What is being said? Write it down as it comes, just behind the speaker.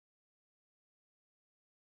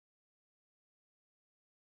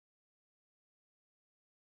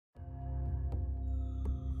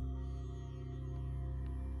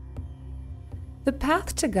The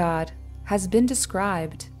path to God has been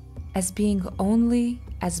described as being only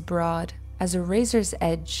as broad as a razor's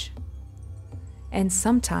edge, and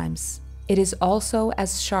sometimes it is also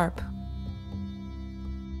as sharp.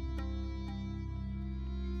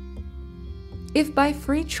 If by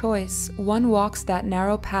free choice one walks that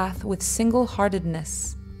narrow path with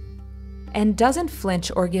single-heartedness and doesn't flinch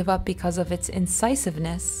or give up because of its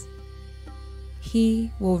incisiveness, he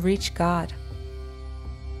will reach God.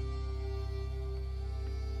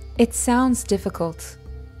 It sounds difficult,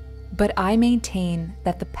 but I maintain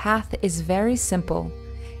that the path is very simple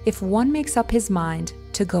if one makes up his mind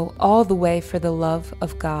to go all the way for the love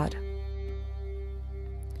of God.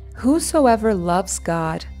 Whosoever loves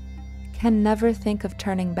God can never think of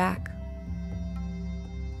turning back.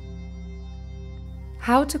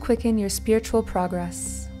 How to quicken your spiritual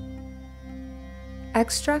progress.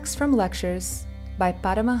 Extracts from lectures by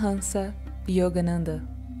Paramahansa Yogananda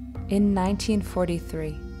in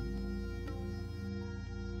 1943.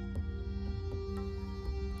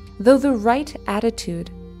 Though the right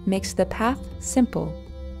attitude makes the path simple,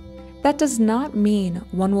 that does not mean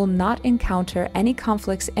one will not encounter any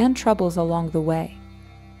conflicts and troubles along the way.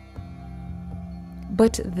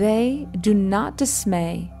 But they do not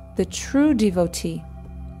dismay the true devotee.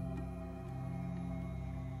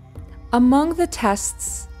 Among the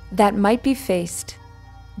tests that might be faced,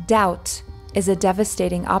 doubt is a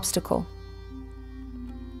devastating obstacle.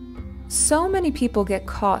 So many people get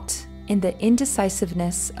caught in the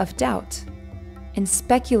indecisiveness of doubt, in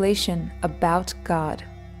speculation about God,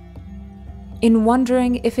 in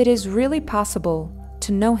wondering if it is really possible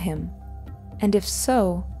to know Him, and if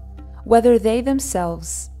so, whether they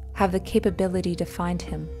themselves have the capability to find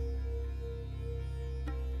Him.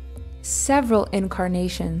 Several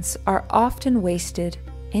incarnations are often wasted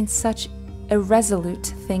in such irresolute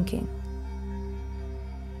thinking.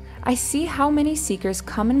 I see how many seekers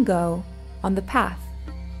come and go on the path,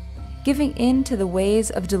 giving in to the ways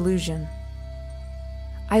of delusion.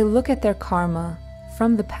 I look at their karma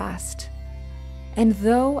from the past, and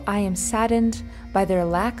though I am saddened by their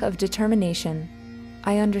lack of determination,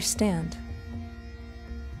 I understand.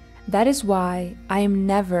 That is why I am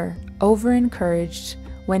never over-encouraged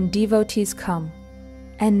when devotees come,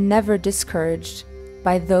 and never discouraged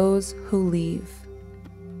by those who leave.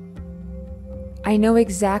 I know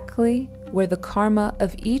exactly where the karma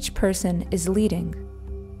of each person is leading,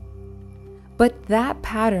 but that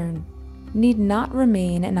pattern need not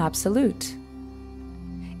remain an absolute.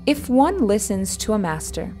 If one listens to a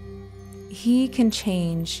master, he can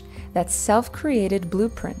change that self-created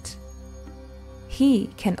blueprint. He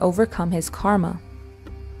can overcome his karma.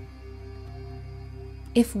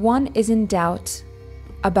 If one is in doubt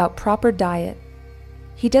about proper diet,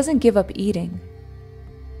 he doesn't give up eating.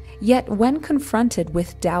 Yet when confronted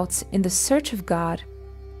with doubts in the search of God,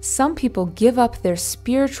 some people give up their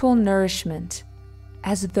spiritual nourishment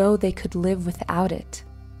as though they could live without it.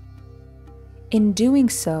 In doing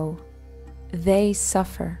so, they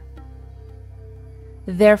suffer.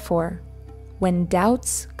 Therefore, when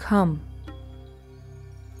doubts come,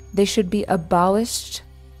 they should be abolished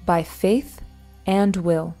by faith and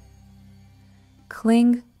will.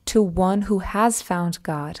 Cling to one who has found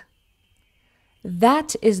God.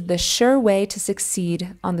 That is the sure way to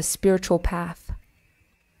succeed on the spiritual path.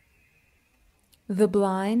 The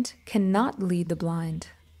blind cannot lead the blind.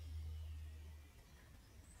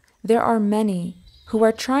 There are many who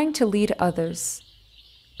are trying to lead others,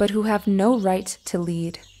 but who have no right to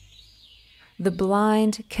lead. The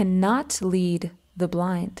blind cannot lead the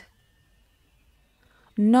blind.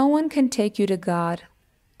 No one can take you to God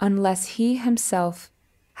unless he himself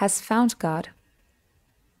has found God.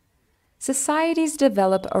 Societies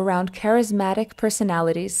develop around charismatic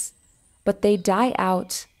personalities, but they die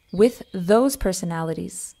out with those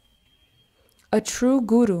personalities. A true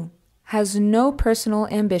guru has no personal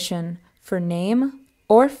ambition for name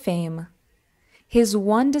or fame. His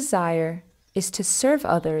one desire is to serve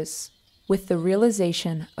others with the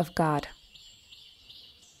realization of God.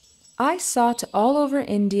 I sought all over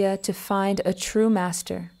India to find a true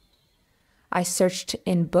master. I searched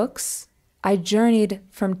in books. I journeyed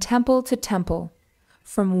from temple to temple,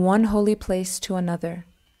 from one holy place to another.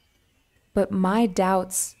 But my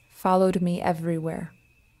doubts followed me everywhere.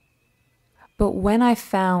 But when I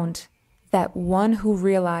found that one who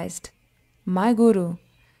realized, my Guru,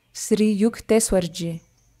 Sri Yukteswar,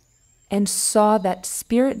 and saw that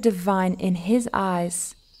spirit divine in his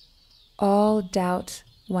eyes, all doubt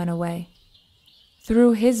went away.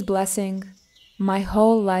 Through his blessing, my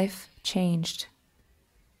whole life changed.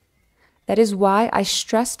 That is why I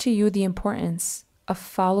stress to you the importance of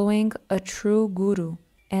following a true guru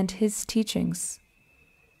and his teachings.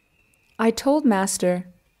 I told Master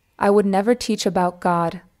I would never teach about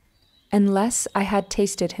God unless I had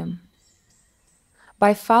tasted him.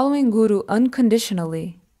 By following Guru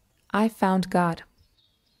unconditionally, I found God.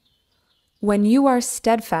 When you are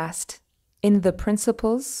steadfast in the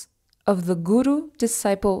principles of the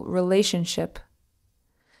Guru-disciple relationship,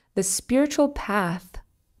 the spiritual path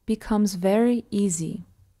becomes very easy.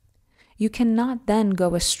 You cannot then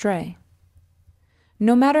go astray.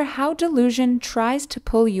 No matter how delusion tries to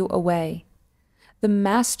pull you away, the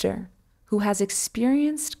Master who has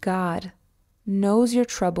experienced God knows your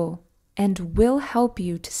trouble and will help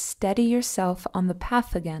you to steady yourself on the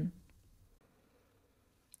path again.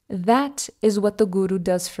 That is what the Guru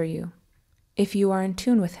does for you, if you are in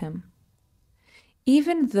tune with him.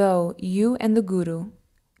 Even though you and the Guru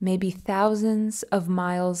may be thousands of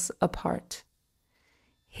miles apart,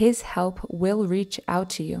 his help will reach out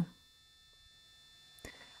to you.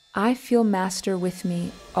 I feel Master with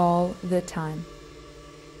me all the time.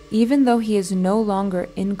 Even though he is no longer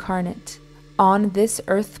incarnate on this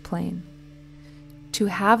earth plane, to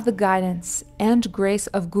have the guidance and grace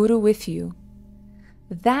of Guru with you,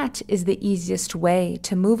 that is the easiest way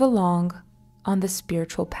to move along on the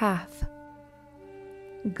spiritual path.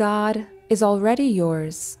 God is already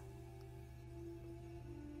yours.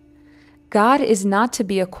 God is not to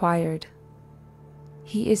be acquired.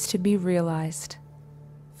 He is to be realized,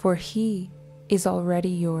 for he is already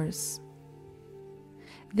yours.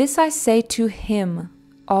 This I say to him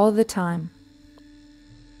all the time.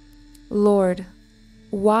 Lord,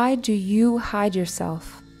 why do you hide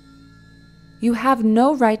yourself? You have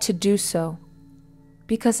no right to do so,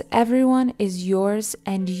 because everyone is yours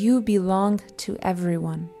and you belong to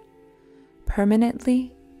everyone,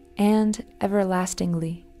 permanently and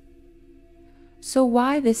everlastingly. So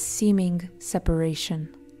why this seeming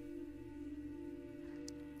separation?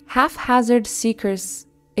 Haphazard seekers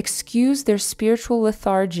excuse their spiritual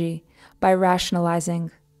lethargy by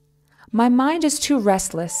rationalizing, "My mind is too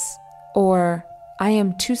restless," or "I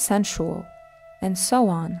am too sensual," and so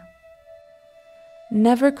on.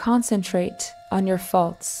 Never concentrate on your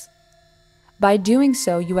faults. By doing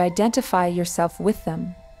so, you identify yourself with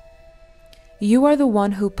them. You are the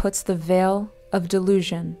one who puts the veil of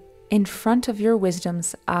delusion in front of your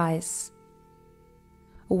wisdom's eyes.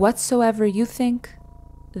 Whatsoever you think,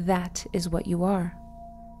 that is what you are.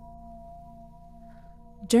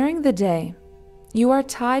 During the day, you are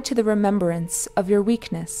tied to the remembrance of your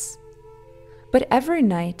weakness. But every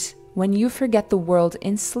night, when you forget the world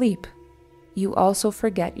in sleep, you also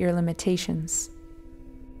forget your limitations.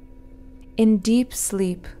 In deep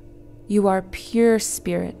sleep, you are pure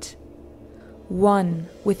spirit, one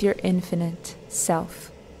with your infinite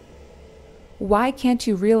self. Why can't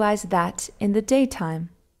you realize that in the daytime?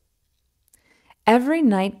 Every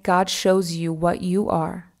night God shows you what you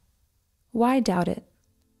are. Why doubt it?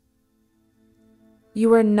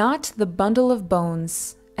 You are not the bundle of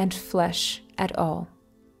bones and flesh at all.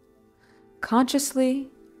 Consciously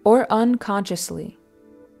or unconsciously,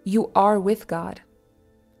 you are with God.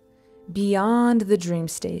 Beyond the dream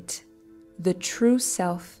state, the true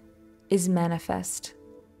self is manifest.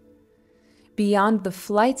 Beyond the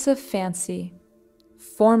flights of fancy,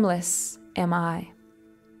 formless am I.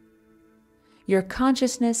 Your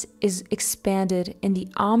consciousness is expanded in the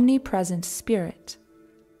omnipresent spirit.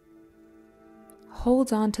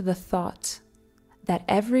 Hold on to the thought that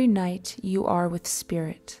every night you are with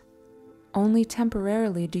spirit. Only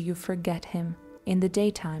temporarily do you forget him in the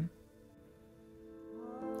daytime.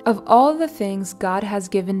 Of all the things God has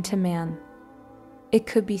given to man, it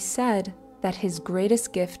could be said that his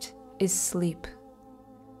greatest gift is sleep,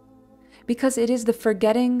 because it is the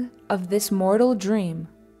forgetting of this mortal dream,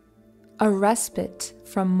 a respite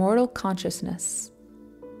from mortal consciousness.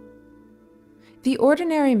 The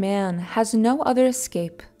ordinary man has no other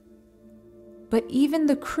escape, but even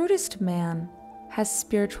the crudest man has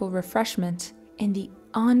spiritual refreshment in the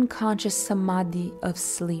unconscious samadhi of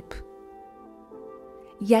sleep.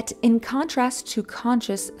 Yet in contrast to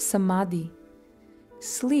conscious samadhi,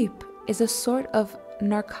 sleep is a sort of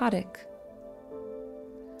narcotic.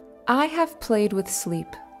 I have played with sleep.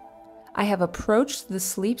 I have approached the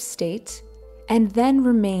sleep state and then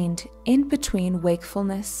remained in between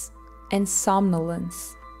wakefulness and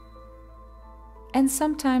somnolence. And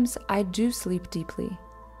sometimes I do sleep deeply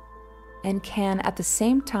and can at the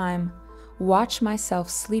same time watch myself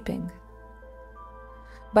sleeping.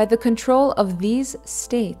 By the control of these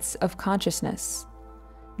states of consciousness,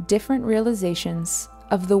 different realizations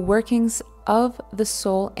of the workings of the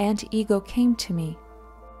soul and ego came to me.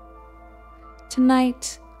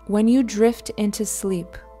 Tonight, when you drift into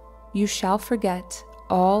sleep, you shall forget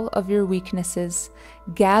all of your weaknesses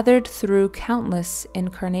gathered through countless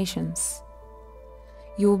incarnations.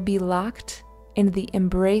 You will be locked in the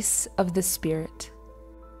embrace of the Spirit.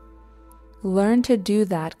 Learn to do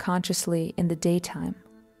that consciously in the daytime.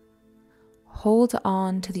 Hold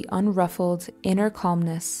on to the unruffled inner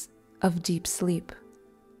calmness of deep sleep.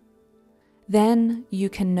 Then you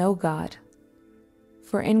can know God,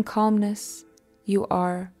 for in calmness you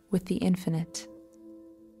are with the infinite.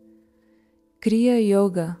 Kriya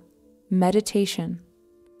Yoga, meditation,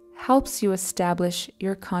 helps you establish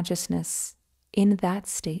your consciousness in that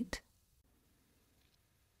state.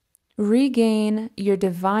 Regain your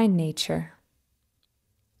divine nature.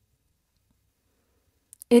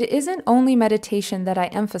 It isn't only meditation that I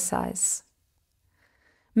emphasize.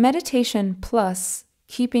 Meditation plus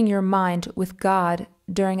keeping your mind with God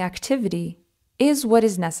during activity is what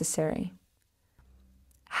is necessary.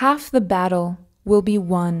 Half the battle will be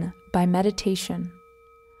won by meditation.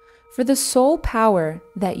 For the soul power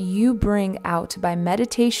that you bring out by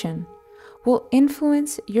meditation will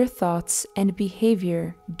influence your thoughts and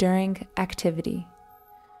behavior during activity.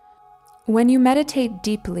 When you meditate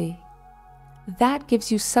deeply, that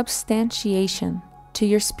gives you substantiation to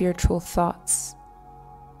your spiritual thoughts.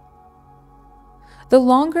 The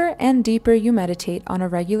longer and deeper you meditate on a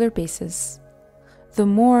regular basis, the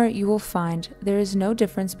more you will find there is no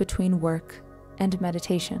difference between work and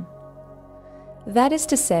meditation. That is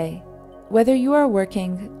to say, whether you are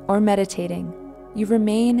working or meditating, you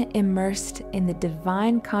remain immersed in the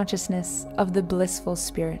divine consciousness of the blissful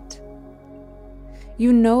spirit.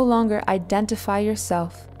 You no longer identify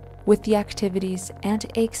yourself with the activities and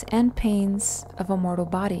aches and pains of a mortal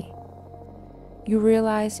body. You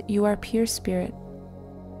realize you are pure spirit.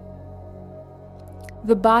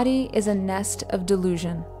 The body is a nest of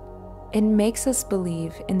delusion. It makes us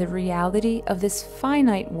believe in the reality of this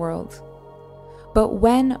finite world. But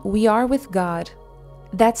when we are with God,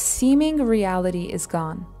 that seeming reality is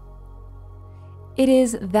gone. It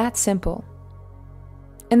is that simple.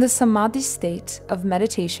 In the samadhi state of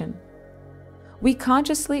meditation, we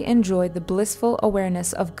consciously enjoy the blissful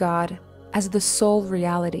awareness of God as the sole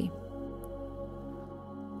reality.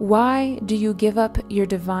 Why do you give up your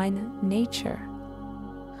divine nature?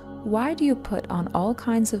 Why do you put on all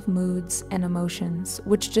kinds of moods and emotions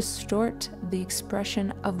which distort the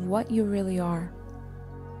expression of what you really are?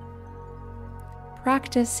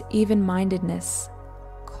 Practice even-mindedness,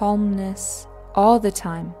 calmness all the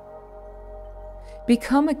time.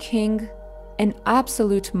 Become a king, an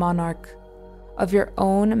absolute monarch of your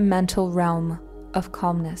own mental realm of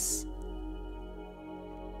calmness.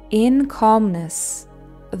 In calmness,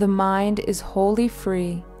 the mind is wholly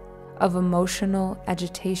free of emotional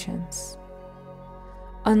agitations.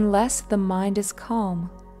 Unless the mind is calm,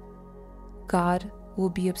 God will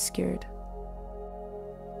be obscured.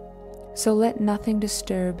 So let nothing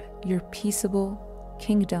disturb your peaceable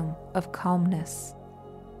kingdom of calmness.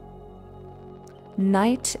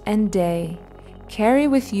 Night and day, carry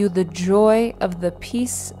with you the joy of the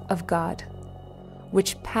peace of God,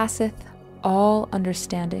 which passeth all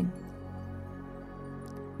understanding.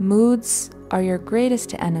 Moods are your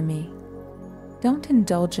greatest enemy. Don't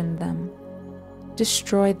indulge in them.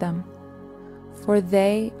 Destroy them, for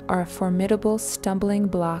they are a formidable stumbling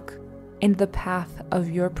block in the path of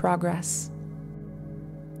your progress.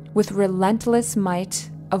 With relentless might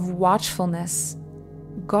of watchfulness,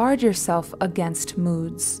 guard yourself against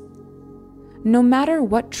moods. No matter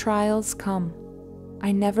what trials come,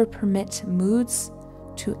 I never permit moods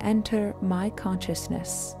to enter my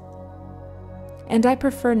consciousness. And I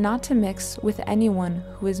prefer not to mix with anyone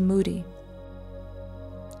who is moody.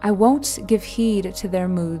 I won't give heed to their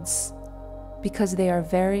moods because they are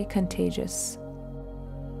very contagious.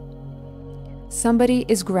 Somebody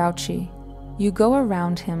is grouchy. You go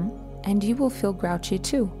around him and you will feel grouchy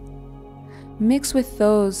too. Mix with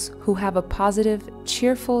those who have a positive,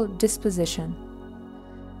 cheerful disposition.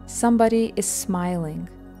 Somebody is smiling.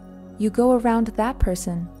 You go around that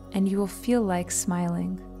person and you will feel like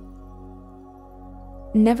smiling.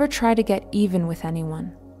 Never try to get even with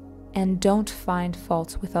anyone, and don't find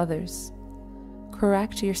fault with others.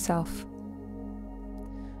 Correct yourself.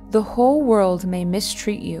 The whole world may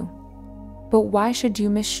mistreat you, but why should you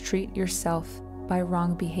mistreat yourself by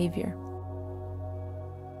wrong behavior?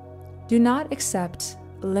 Do not accept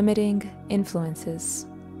limiting influences.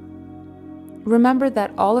 Remember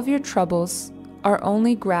that all of your troubles are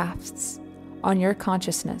only grafts on your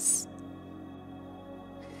consciousness.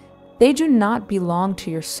 They do not belong to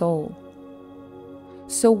your soul.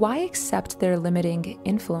 So why accept their limiting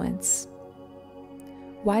influence?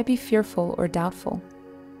 Why be fearful or doubtful?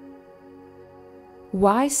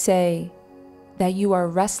 Why say that you are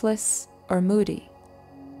restless or moody,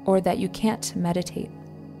 or that you can't meditate.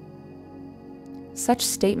 Such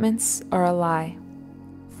statements are a lie,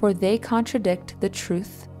 for they contradict the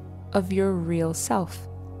truth of your real self.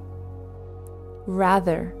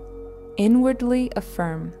 Rather, inwardly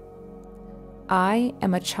affirm, I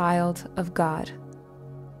am a child of God.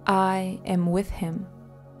 I am with Him.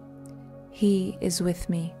 He is with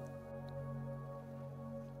me.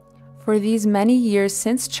 For these many years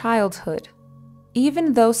since childhood,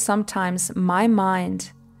 even though sometimes my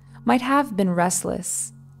mind might have been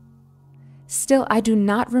restless, still I do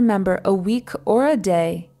not remember a week or a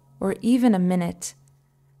day or even a minute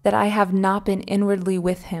that I have not been inwardly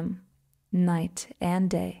with Him, night and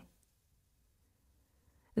day.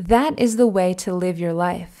 That is the way to live your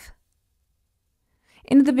life.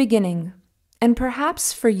 In the beginning, and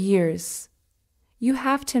perhaps for years, you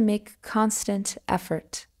have to make constant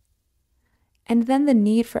effort. And then the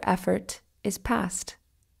need for effort is past,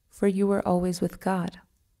 for you are always with God.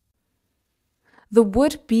 The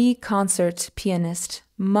would-be concert pianist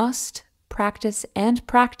must practice and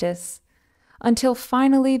practice until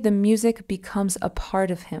finally the music becomes a part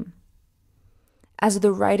of him, as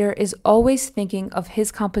the writer is always thinking of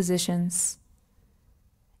his compositions,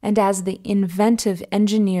 and as the inventive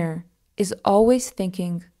engineer is always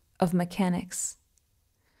thinking of mechanics.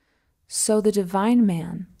 So the divine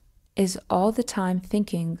man is all the time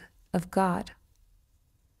thinking of God.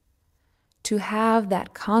 To have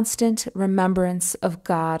that constant remembrance of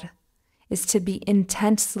God is to be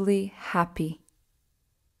intensely happy.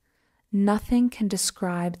 Nothing can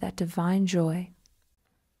describe that divine joy.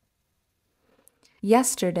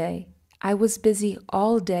 Yesterday, I was busy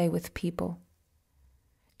all day with people,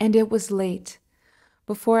 and it was late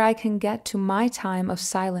before I can get to my time of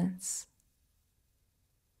silence.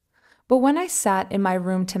 But when I sat in my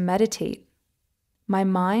room to meditate, my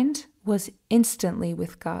mind was instantly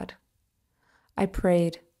with God. I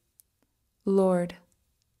prayed, Lord,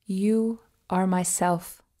 you are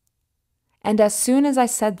myself. And as soon as I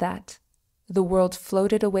said that, the world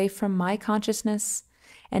floated away from my consciousness,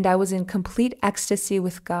 and I was in complete ecstasy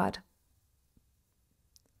with God.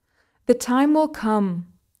 The time will come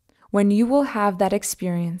when you will have that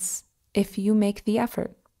experience if you make the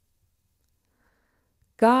effort.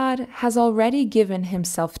 God has already given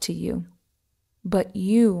Himself to you, but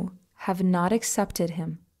you have not accepted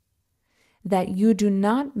Him, that you do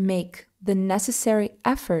not make the necessary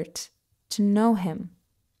effort to know Him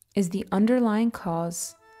is the underlying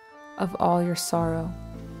cause of all your sorrow.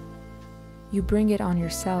 You bring it on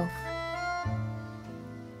yourself.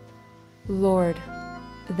 Lord,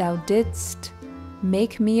 Thou didst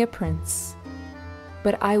make me a prince,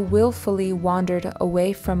 but I willfully wandered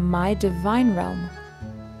away from my divine realm,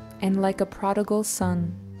 and like a prodigal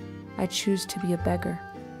son, I choose to be a beggar.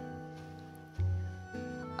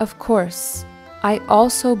 Of course, I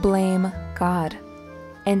also blame God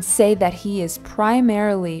and say that He is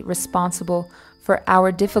primarily responsible for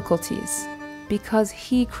our difficulties because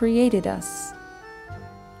He created us.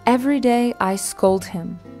 Every day I scold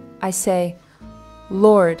Him. I say,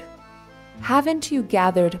 Lord, haven't you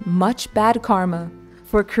gathered much bad karma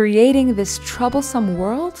for creating this troublesome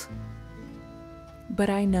world? But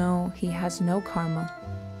I know He has no karma.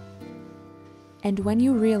 And when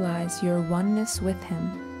you realize your oneness with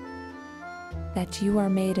Him, that you are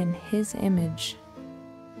made in His image,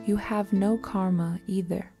 you have no karma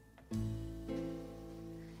either.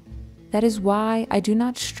 That is why I do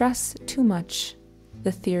not stress too much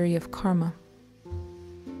the theory of karma.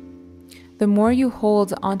 The more you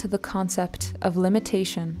hold onto the concept of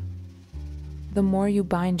limitation, the more you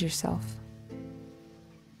bind yourself.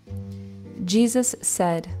 Jesus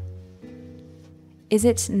said, Is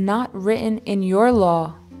it not written in your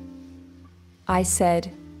law? I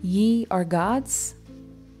said, Ye are gods?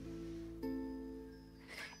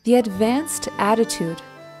 The advanced attitude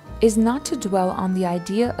is not to dwell on the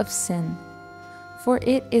idea of sin, for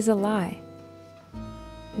it is a lie.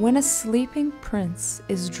 When a sleeping prince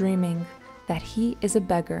is dreaming that he is a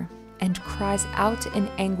beggar and cries out in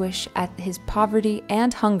anguish at his poverty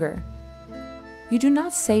and hunger, you do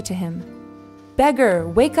not say to him, Beggar,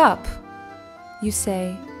 wake up! You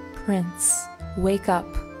say, Prince, wake up.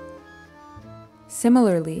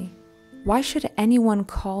 Similarly, why should anyone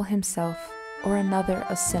call himself or another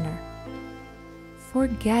a sinner?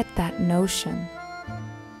 Forget that notion.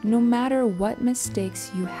 No matter what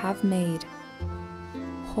mistakes you have made,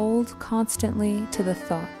 hold constantly to the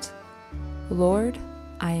thought, Lord,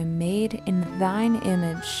 I am made in Thine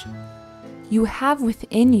image. You have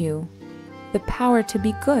within you the power to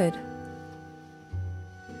be good.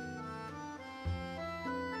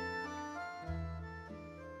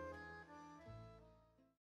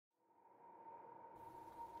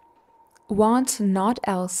 Want naught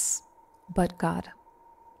else but God.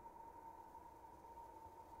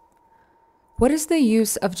 What is the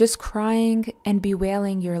use of just crying and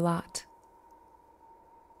bewailing your lot?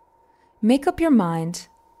 Make up your mind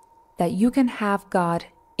that you can have God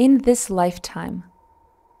in this lifetime.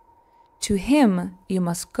 To Him you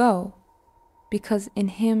must go, because in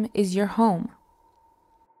Him is your home.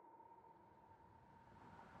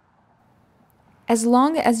 As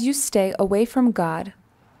long as you stay away from God,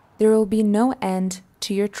 there will be no end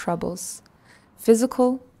to your troubles,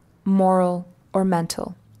 physical, moral, or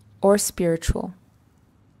mental, or spiritual.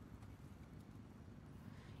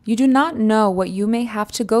 You do not know what you may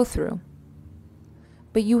have to go through,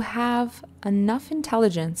 but you have enough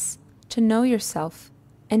intelligence to know yourself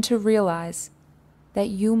and to realize that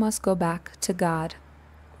you must go back to God,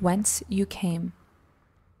 whence you came.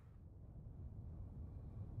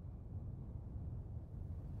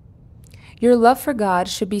 Your love for God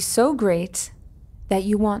should be so great that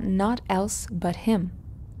you want naught else but Him.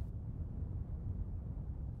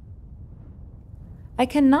 I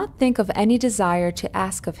cannot think of any desire to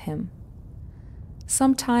ask of Him.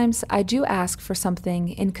 Sometimes I do ask for something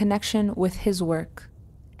in connection with His work,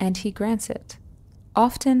 and He grants it,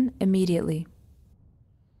 often immediately.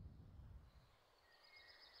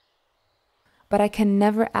 But I can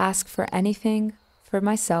never ask for anything for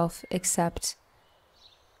myself except,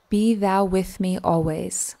 "Be Thou with me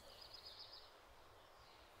always."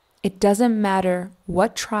 It doesn't matter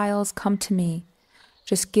what trials come to me,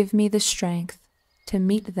 just give me the strength to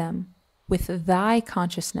meet them with Thy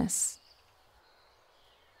consciousness.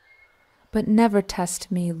 But never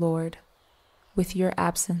test me, Lord, with your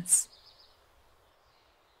absence.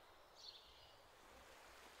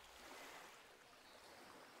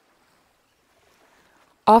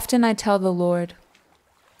 Often I tell the Lord,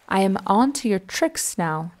 I am on to your tricks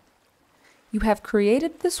now. You have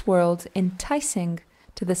created this world enticing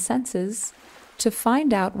to the senses to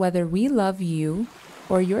find out whether we love you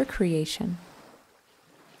or your creation.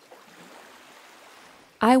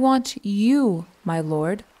 I want you, my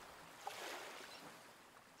Lord.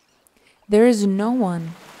 There is no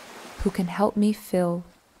one who can help me fill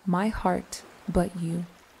my heart but you.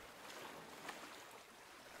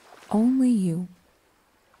 Only you.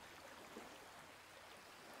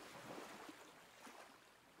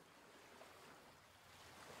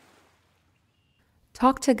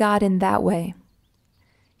 Talk to God in that way.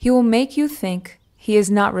 He will make you think He is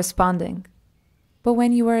not responding. But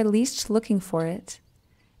when you are least looking for it,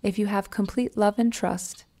 if you have complete love and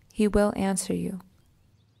trust, He will answer you.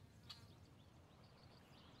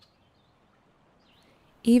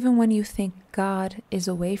 Even when you think God is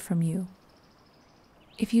away from you,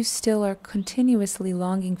 if you still are continuously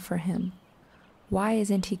longing for Him, why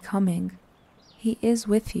isn't He coming? He is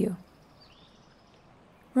with you.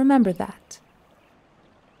 Remember that.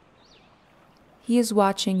 He is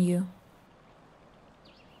watching you.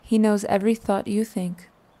 He knows every thought you think,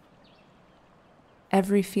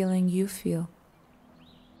 every feeling you feel.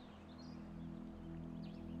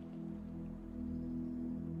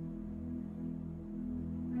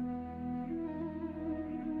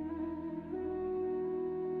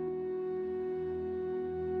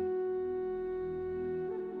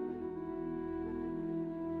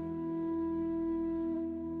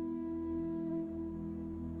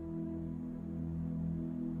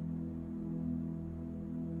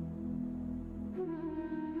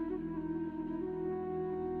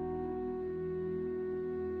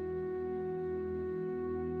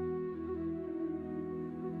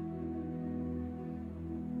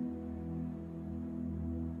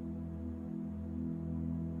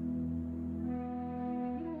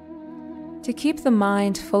 To keep the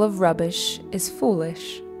mind full of rubbish is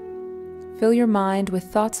foolish. Fill your mind with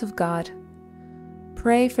thoughts of God.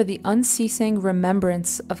 Pray for the unceasing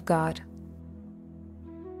remembrance of God.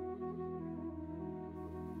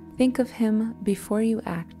 Think of Him before you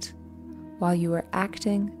act, while you are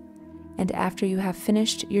acting, and after you have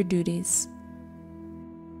finished your duties.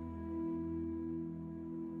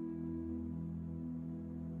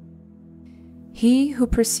 He who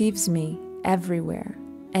perceives me everywhere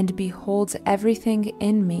and beholds everything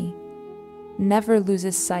in me never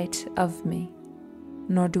loses sight of me,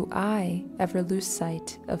 nor do I ever lose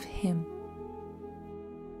sight of Him.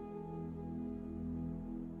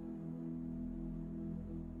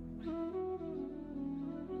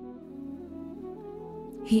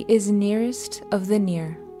 He is nearest of the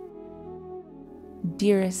near,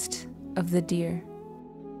 dearest of the dear,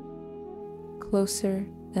 closer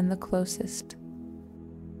than the closest.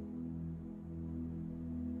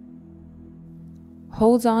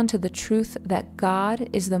 Hold on to the truth that God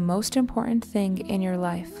is the most important thing in your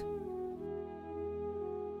life.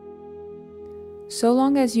 So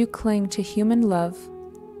long as you cling to human love,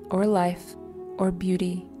 or life, or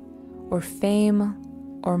beauty, or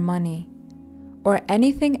fame, or money, or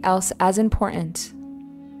anything else as important,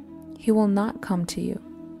 he will not come to you.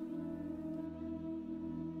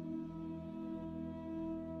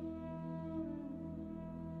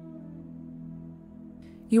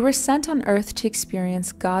 You were sent on earth to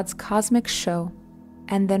experience God's cosmic show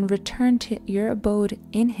and then return to your abode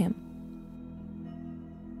in him.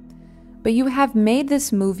 But you have made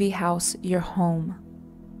this movie house your home.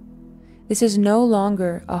 This is no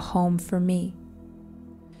longer a home for me.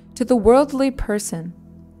 To the worldly person,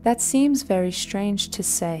 that seems very strange to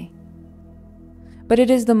say, but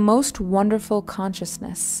it is the most wonderful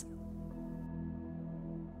consciousness.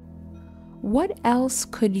 What else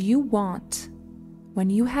could you want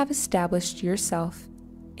when you have established yourself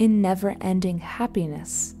in never-ending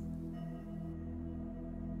happiness?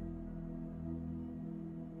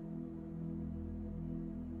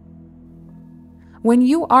 When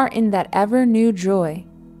you are in that ever-new joy,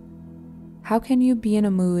 how can you be in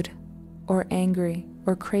a mood, or angry,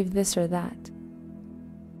 or crave this or that?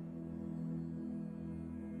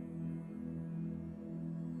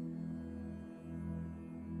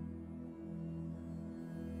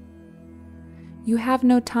 You have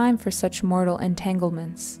no time for such mortal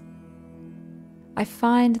entanglements. I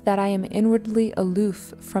find that I am inwardly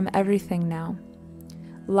aloof from everything now,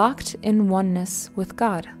 locked in oneness with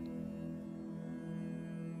God.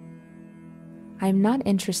 I am not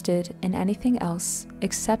interested in anything else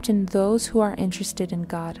except in those who are interested in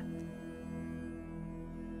God.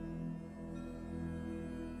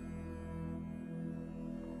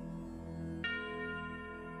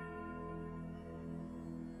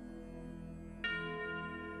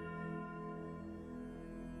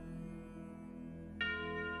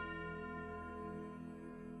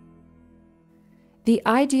 The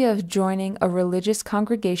idea of joining a religious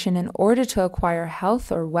congregation in order to acquire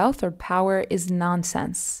health or wealth or power is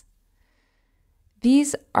nonsense.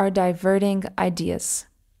 These are diverting ideas.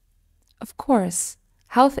 Of course,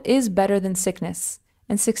 health is better than sickness,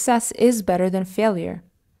 and success is better than failure.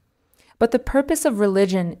 But the purpose of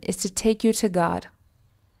religion is to take you to God.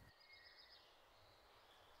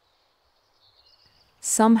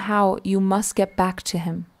 Somehow you must get back to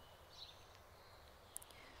him.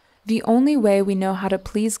 The only way we know how to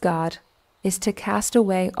please God is to cast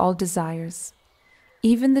away all desires,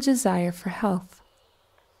 even the desire for health.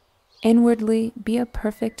 Inwardly be a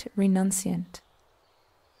perfect renunciant.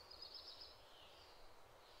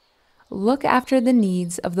 Look after the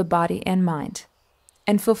needs of the body and mind,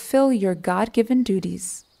 and fulfill your God-given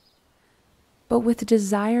duties, but with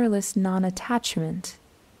desireless non-attachment.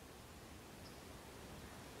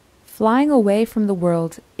 Flying away from the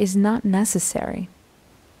world is not necessary.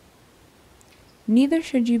 Neither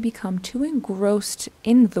should you become too engrossed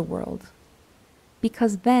in the world,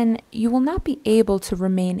 because then you will not be able to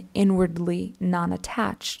remain inwardly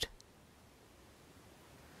non-attached.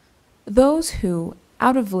 Those who,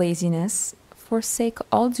 out of laziness, forsake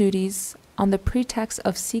all duties on the pretext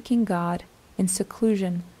of seeking God in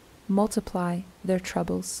seclusion multiply their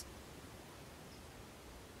troubles.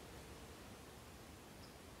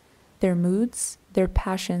 Their moods, their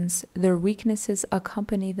passions, their weaknesses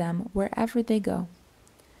accompany them wherever they go.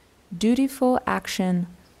 Dutiful action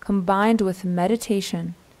combined with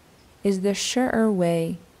meditation is the surer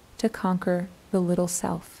way to conquer the little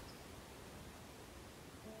self.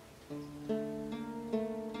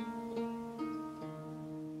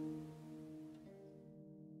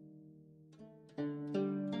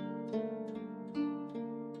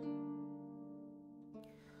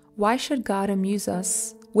 Why should God amuse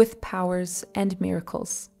us with powers and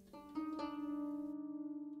miracles?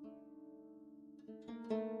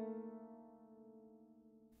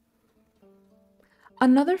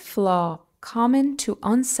 Another flaw common to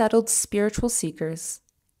unsettled spiritual seekers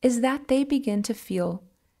is that they begin to feel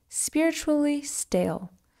spiritually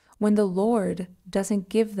stale when the Lord doesn't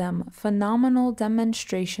give them phenomenal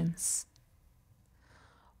demonstrations.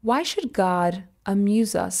 Why should God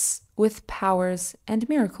amuse us with powers and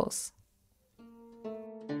miracles?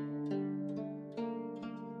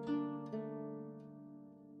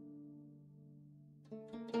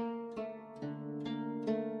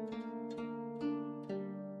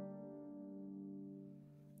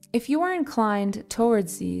 If you are inclined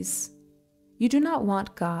towards these, you do not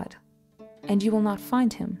want God, and you will not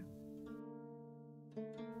find him.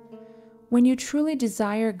 When you truly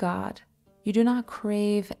desire God, you do not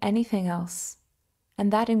crave anything else,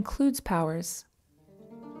 and that includes powers.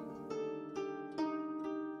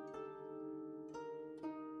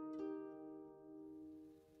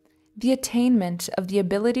 The attainment of the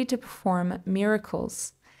ability to perform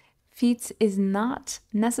miracles, feats, is not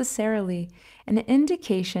necessarily an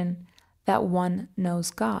indication that one knows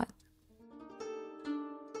God.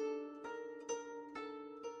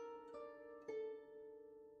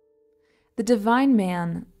 The divine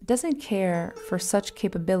man doesn't care for such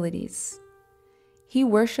capabilities. He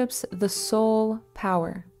worships the sole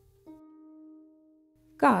power,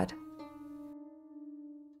 God.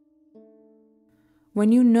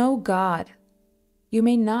 When you know God, you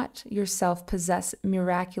may not yourself possess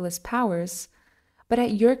miraculous powers, but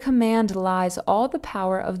at your command lies all the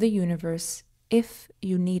power of the universe if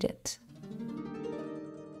you need it.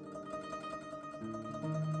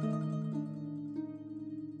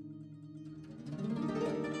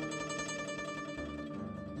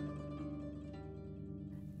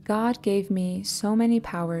 God gave me so many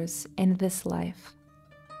powers in this life,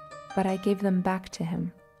 but I gave them back to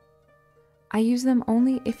Him. I use them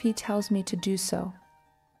only if He tells me to do so.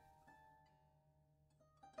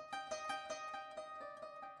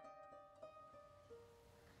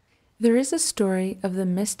 There is a story of the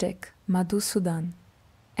mystic Madhusudan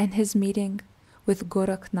and his meeting with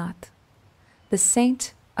Gorakhnath, the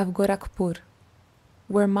saint of Gorakhpur,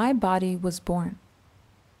 where my body was born.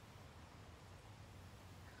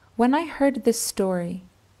 When I heard this story,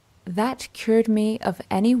 that cured me of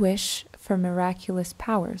any wish for miraculous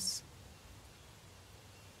powers.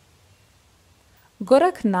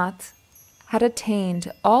 Gorakhnath had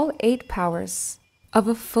attained all 8 powers of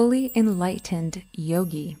a fully enlightened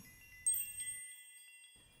yogi.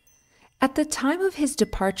 At the time of his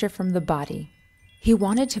departure from the body, he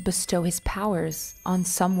wanted to bestow his powers on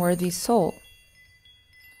some worthy soul.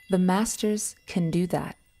 The masters can do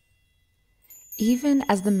that. Even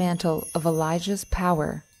as the mantle of Elijah's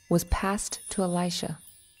power was passed to Elisha.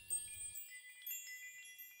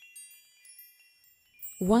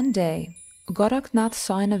 One day, Gorakhnath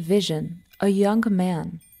saw in a vision a young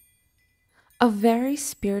man, a very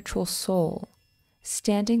spiritual soul,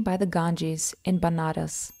 standing by the Ganges in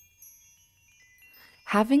Banaras.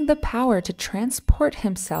 Having the power to transport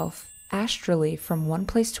himself astrally from one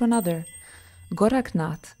place to another,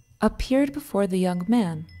 Gorakhnath appeared before the young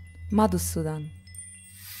man, Madhusudan.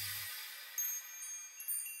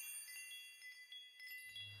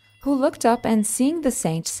 Who looked up and seeing the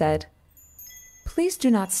saint said, "Please do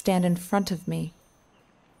not stand in front of me.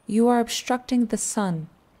 You are obstructing the sun."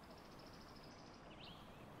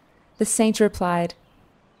 The saint replied,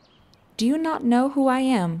 "Do you not know who I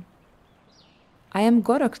am? I am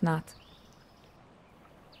Gorakhnath."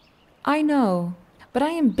 "I know, but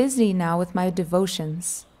I am busy now with my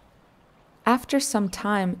devotions." After some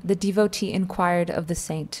time, the devotee inquired of the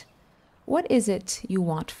saint, "What is it you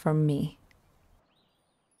want from me?"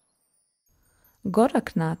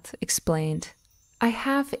 Gorakhnath explained, "I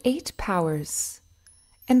have 8 powers,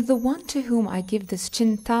 and the one to whom I give this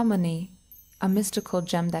Chintamani, a mystical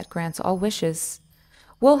gem that grants all wishes,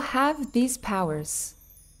 will have these powers.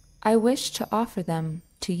 I wish to offer them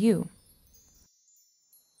to you."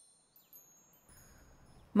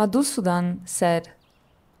 Madhusudan said,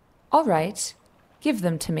 "All right, give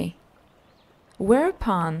them to me."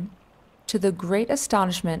 Whereupon, to the great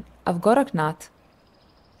astonishment of Gorakhnath,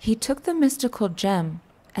 he took the mystical gem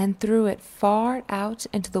and threw it far out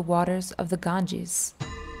into the waters of the Ganges.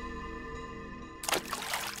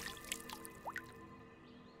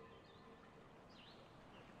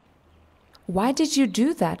 "Why did you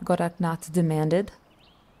do that?" Gorakhnath demanded.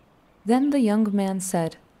 Then the young man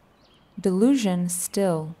said, "Delusion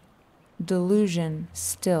still, delusion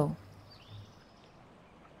still."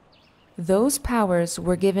 Those powers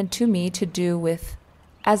were given to me to do with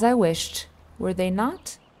as I wished, were they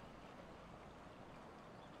not?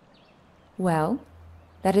 Well,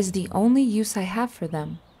 that is the only use I have for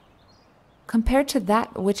them. Compared to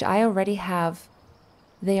that which I already have,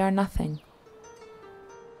 they are nothing.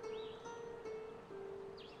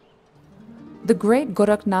 The great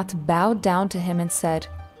Gorakhnath bowed down to him and said,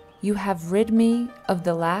 "You have rid me of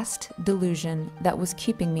the last delusion that was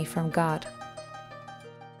keeping me from God."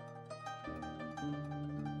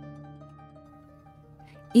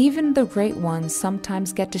 Even the great ones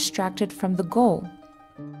sometimes get distracted from the goal.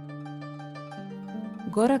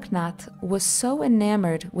 Gorakhnath was so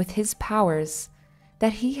enamored with his powers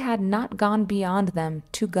that he had not gone beyond them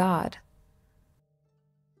to God.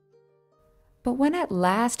 But when at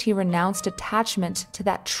last he renounced attachment to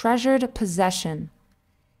that treasured possession,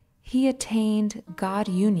 he attained God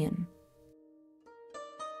union.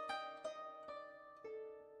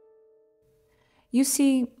 You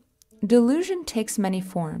see, delusion takes many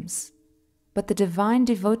forms, but the divine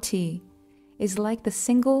devotee is like the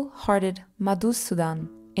single-hearted Madhusudan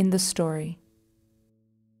in the story.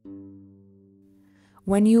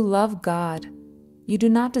 When you love God, you do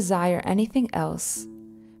not desire anything else,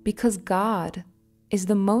 because God is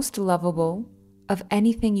the most lovable of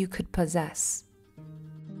anything you could possess.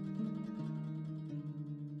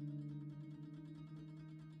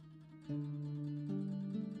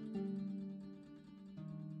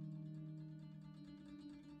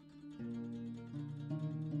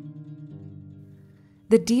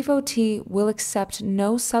 The devotee will accept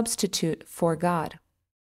no substitute for God.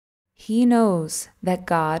 He knows that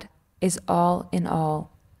God is all in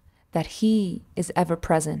all, that He is ever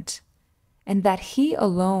present, and that He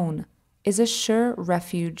alone is a sure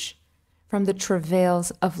refuge from the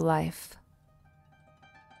travails of life.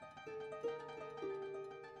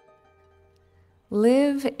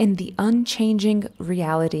 Live in the unchanging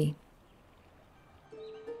reality.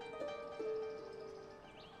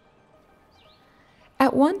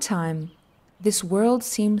 At one time, this world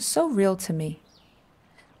seemed so real to me,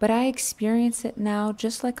 but I experience it now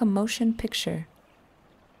just like a motion picture.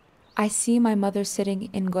 I see my mother sitting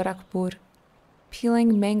in Gorakhpur,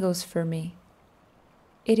 peeling mangoes for me.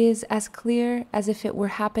 It is as clear as if it were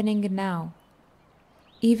happening now,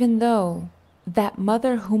 even though that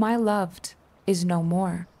mother whom I loved is no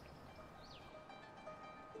more.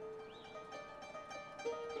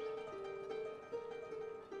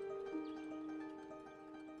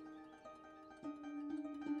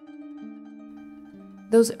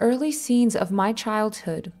 Those early scenes of my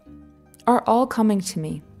childhood are all coming to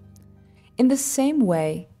me. In the same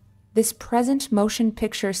way, this present motion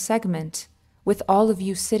picture segment with all of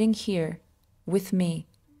you sitting here with me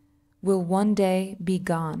will one day be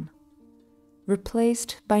gone,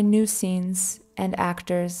 replaced by new scenes and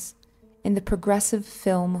actors in the progressive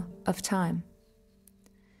film of time.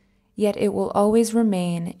 Yet it will always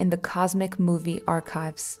remain in the cosmic movie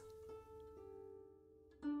archives.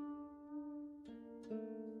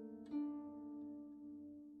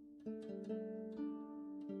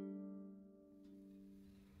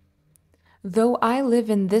 Though I live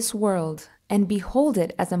in this world and behold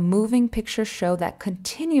it as a moving picture show that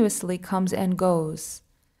continuously comes and goes,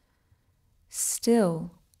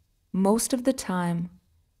 still, most of the time,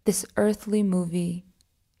 this earthly movie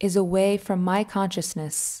is away from my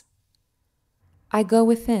consciousness. I go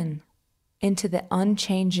within, into the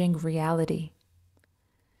unchanging reality.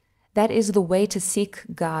 That is the way to seek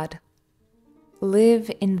God. Live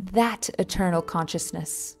in that eternal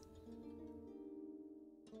consciousness.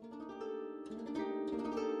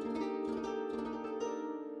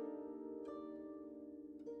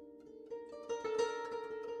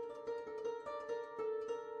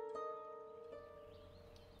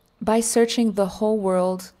 By searching the whole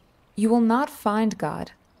world, you will not find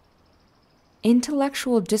God.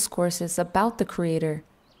 Intellectual discourses about the Creator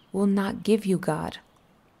will not give you God.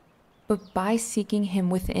 But by seeking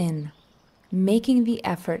Him within, making the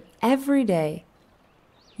effort every day,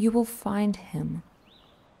 you will find Him.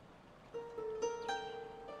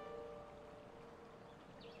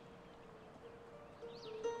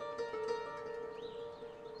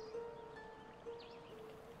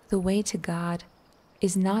 The way to God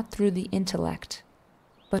is not through the intellect,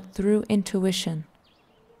 but through intuition.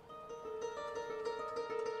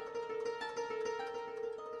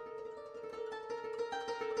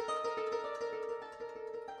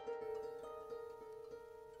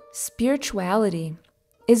 Spirituality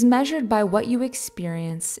is measured by what you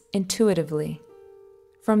experience intuitively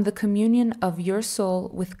from the communion of your soul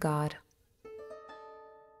with God.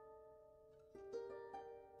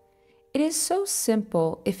 It is so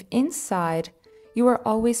simple if inside you are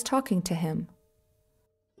always talking to Him.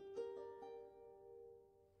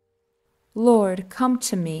 Lord, come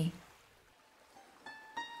to me.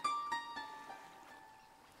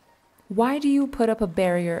 Why do you put up a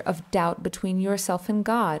barrier of doubt between yourself and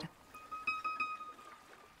God?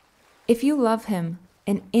 If you love Him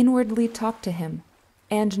and inwardly talk to Him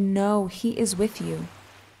and know He is with you,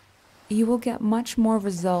 you will get much more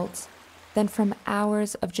results than from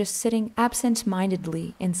hours of just sitting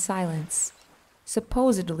absent-mindedly in silence,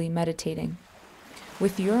 supposedly meditating,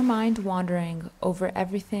 with your mind wandering over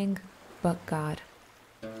everything but God.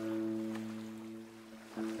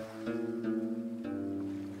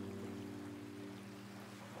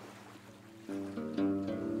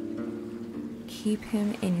 Keep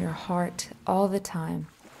Him in your heart all the time,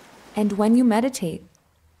 and when you meditate,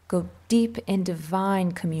 go deep in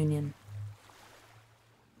divine communion.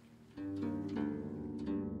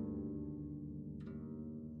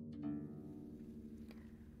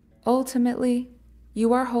 Ultimately,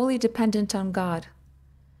 you are wholly dependent on God.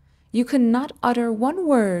 You cannot utter one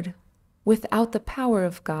word without the power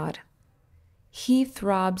of God. He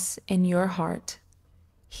throbs in your heart.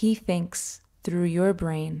 He thinks through your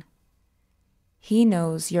brain. He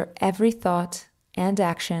knows your every thought and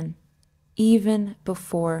action, even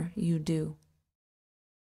before you do.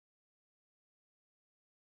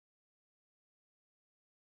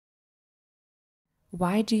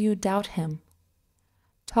 Why do you doubt him?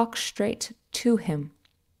 Talk straight to him.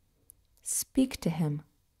 Speak to him.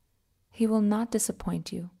 He will not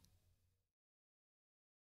disappoint you.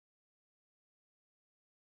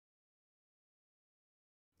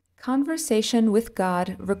 Conversation with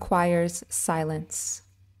God requires silence.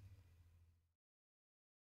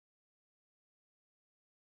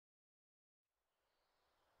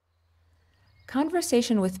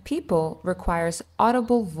 Conversation with people requires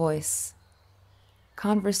audible voice.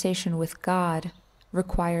 Conversation with God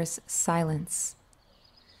requires silence.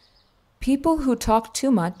 People who talk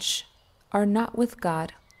too much are not with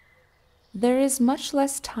God. There is much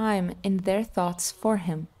less time in their thoughts for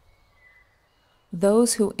him.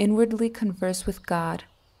 Those who inwardly converse with God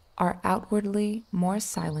are outwardly more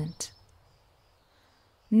silent.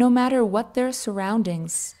 No matter what their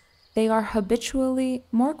surroundings, they are habitually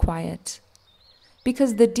more quiet,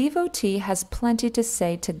 because the devotee has plenty to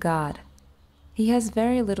say to God. He has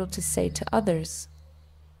very little to say to others.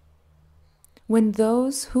 When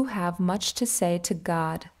those who have much to say to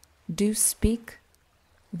God do speak,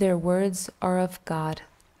 their words are of God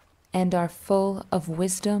and are full of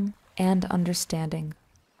wisdom and understanding.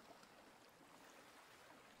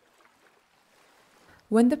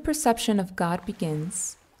 When the perception of God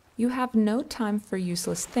begins, you have no time for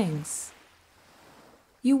useless things.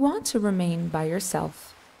 You want to remain by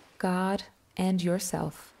yourself, God and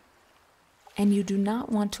yourself, and you do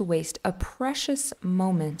not want to waste a precious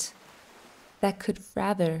moment that could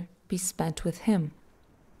rather be spent with him.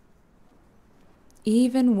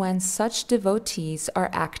 Even when such devotees are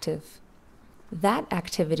active, that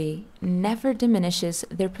activity never diminishes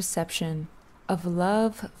their perception of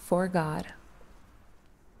love for God.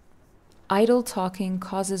 Idle talking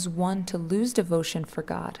causes one to lose devotion for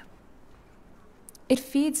God. It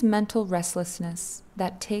feeds mental restlessness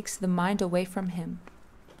that takes the mind away from him.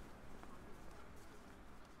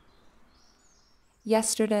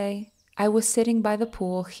 Yesterday, I was sitting by the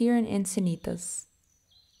pool here in Encinitas.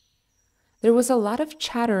 There was a lot of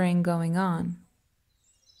chattering going on,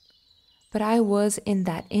 but I was in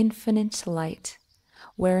that infinite light,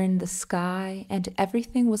 wherein the sky and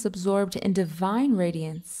everything was absorbed in divine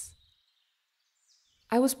radiance.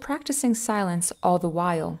 I was practicing silence all the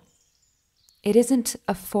while. It isn't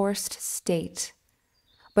a forced state,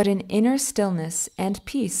 but an inner stillness and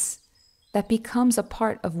peace that becomes a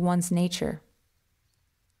part of one's nature.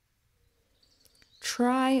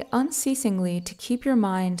 Try unceasingly to keep your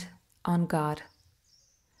mind on God.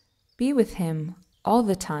 Be with him all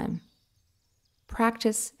the time.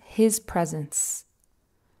 Practice his presence.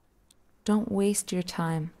 Don't waste your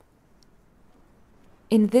time.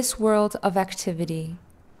 In this world of activity,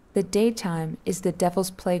 the daytime is the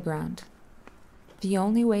devil's playground. The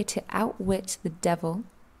only way to outwit the devil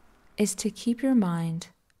is to keep your mind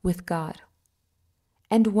with God.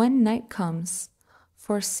 And when night comes,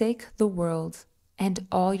 forsake the world and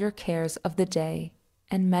all your cares of the day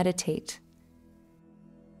and meditate.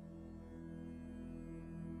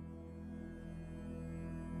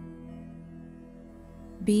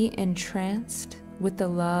 Be entranced with the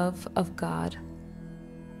love of God.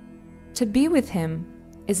 To be with him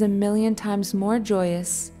is 1,000,000 times more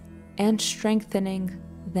joyous and strengthening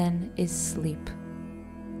than is sleep.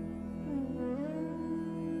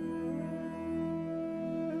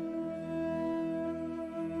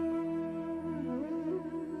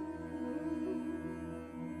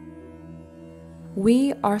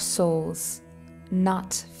 We are souls,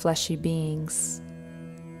 not fleshy beings.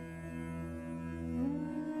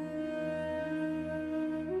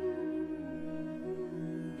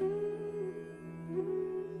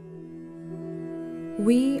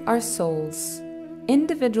 We are souls,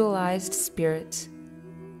 individualized spirit.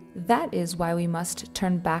 That is why we must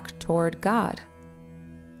turn back toward God.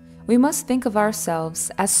 We must think of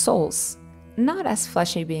ourselves as souls, not as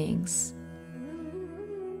fleshy beings.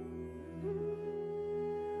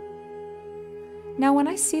 Now, when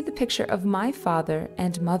I see the picture of my father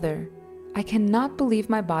and mother, I cannot believe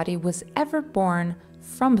my body was ever born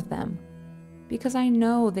from them, because I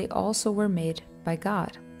know they also were made by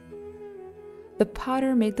God. The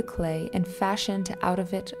potter made the clay and fashioned out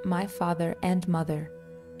of it my father and mother,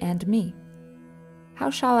 and me.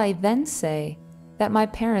 How shall I then say that my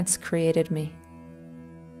parents created me?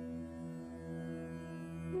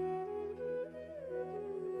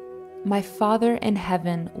 My Father in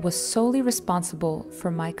heaven was solely responsible for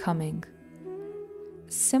my coming.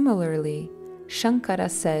 Similarly,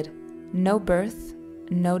 Shankara said, "No birth,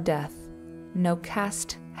 no death, no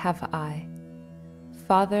caste have I.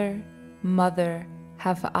 Father, mother,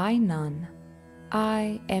 have I none.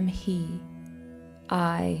 I am He.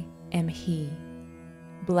 I am He.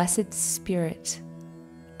 Blessed Spirit,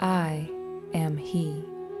 I am He."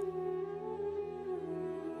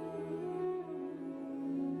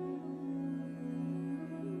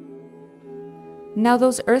 Now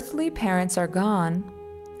those earthly parents are gone,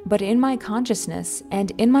 but in my consciousness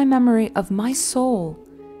and in my memory of my soul,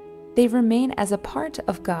 they remain as a part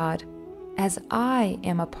of God, as I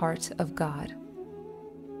am a part of God.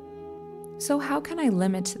 So how can I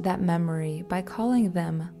limit that memory by calling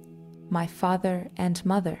them my father and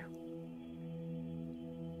mother?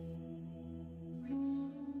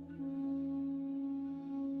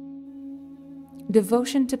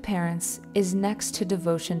 Devotion to parents is next to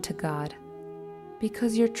devotion to God,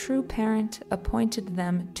 because your true parent appointed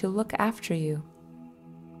them to look after you.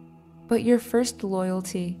 But your first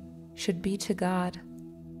loyalty should be to God,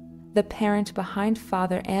 the parent behind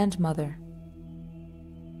father and mother.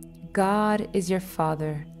 God is your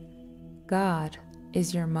father. God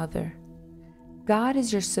is your mother. God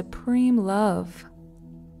is your supreme love.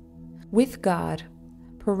 With God,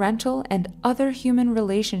 parental and other human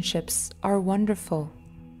relationships are wonderful.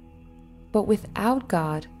 But without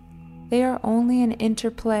God, they are only an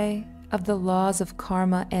interplay of the laws of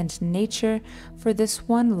karma and nature for this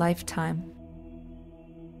one lifetime.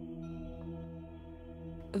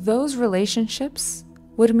 Those relationships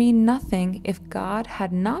would mean nothing if God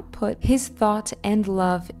had not put His thought and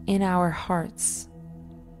love in our hearts.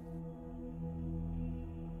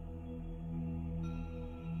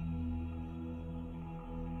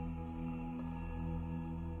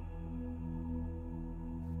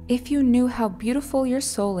 If you knew how beautiful your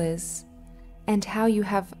soul is, and how you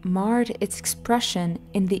have marred its expression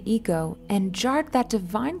in the ego and jarred that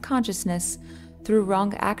divine consciousness through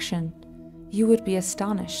wrong action, you would be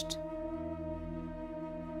astonished.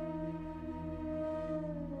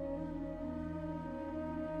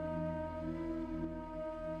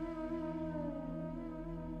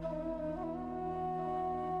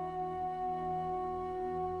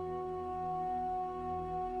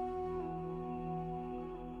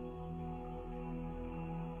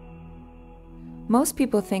 Most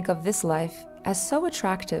people think of this life as so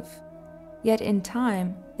attractive, yet in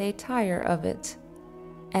time they tire of it,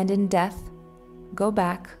 and in death go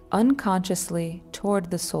back unconsciously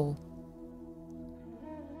toward the soul.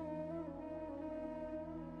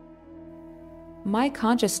 My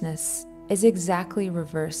consciousness is exactly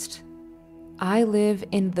reversed. I live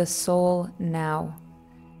in the soul now,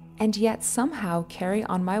 and yet somehow carry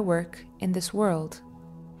on my work in this world.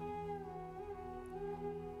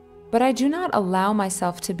 But I do not allow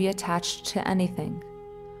myself to be attached to anything,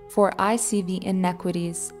 for I see the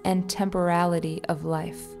inequities and temporality of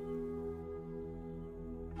life.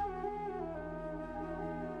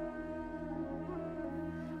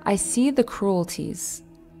 I see the cruelties,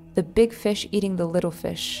 the big fish eating the little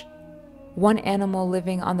fish, one animal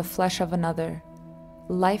living on the flesh of another,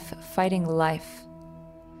 life fighting life,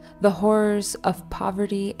 the horrors of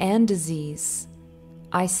poverty and disease.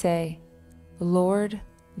 I say, Lord,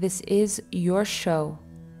 this is your show,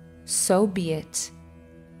 so be it,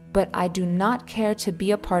 but I do not care to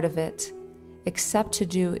be a part of it, except to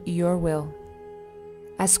do your will.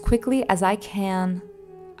 As quickly as I can,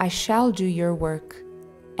 I shall do your work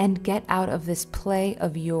and get out of this play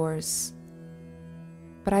of yours.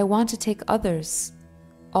 But I want to take others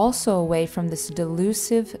also away from this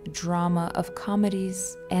delusive drama of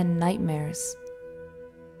comedies and nightmares.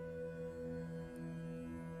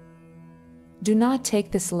 Do not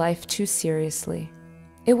take this life too seriously.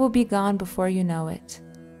 It will be gone before you know it.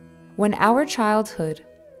 When our childhood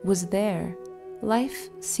was there, life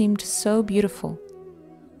seemed so beautiful.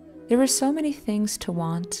 There were so many things to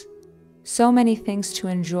want, so many things to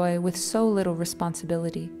enjoy with so little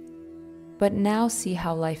responsibility. But now see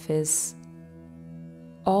how life is.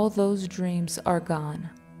 All those dreams are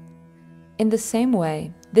gone. In the same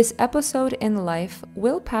way, this episode in life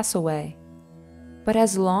will pass away. But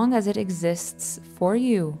as long as it exists for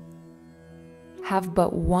you, have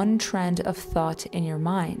but one trend of thought in your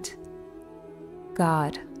mind: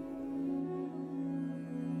 God.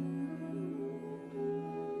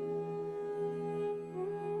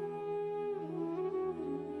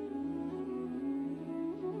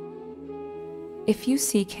 If you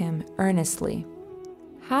seek Him earnestly,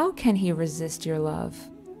 how can He resist your love?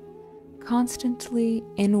 Constantly,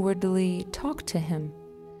 inwardly talk to Him.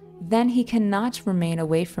 Then He cannot remain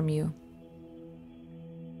away from you.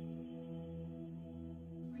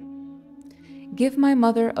 Give my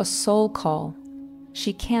mother a soul call.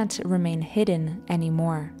 She can't remain hidden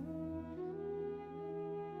anymore.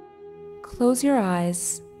 Close your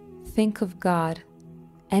eyes, think of God,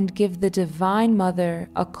 and give the Divine Mother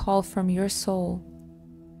a call from your soul.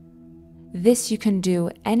 This you can do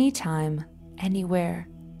anytime, anywhere.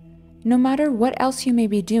 No matter what else you may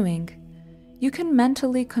be doing, you can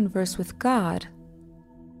mentally converse with God.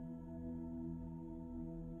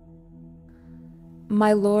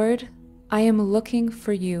 My Lord, I am looking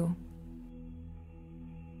for you.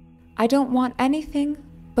 I don't want anything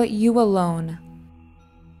but you alone.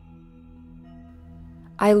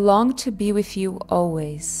 I long to be with you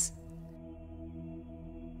always.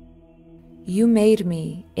 You made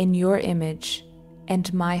me in your image,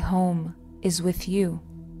 and my home is with you.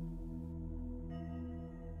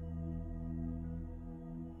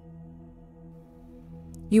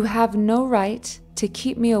 You have no right to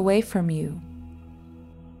keep me away from you.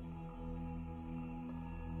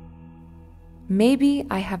 Maybe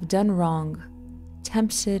I have done wrong,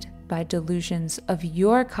 tempted by delusions of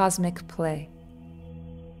your cosmic play.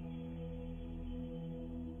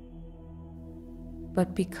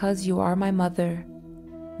 But because you are my mother,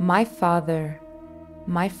 my father,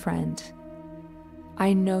 my friend,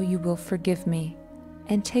 I know you will forgive me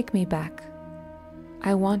and take me back.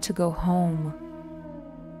 I want to go home.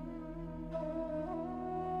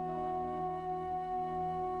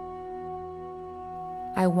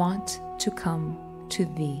 I want to come to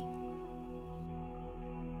thee.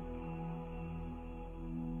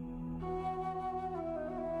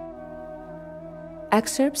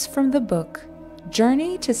 Excerpts from the book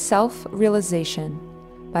Journey to Self-Realization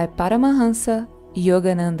by Paramahansa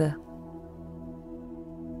Yogananda.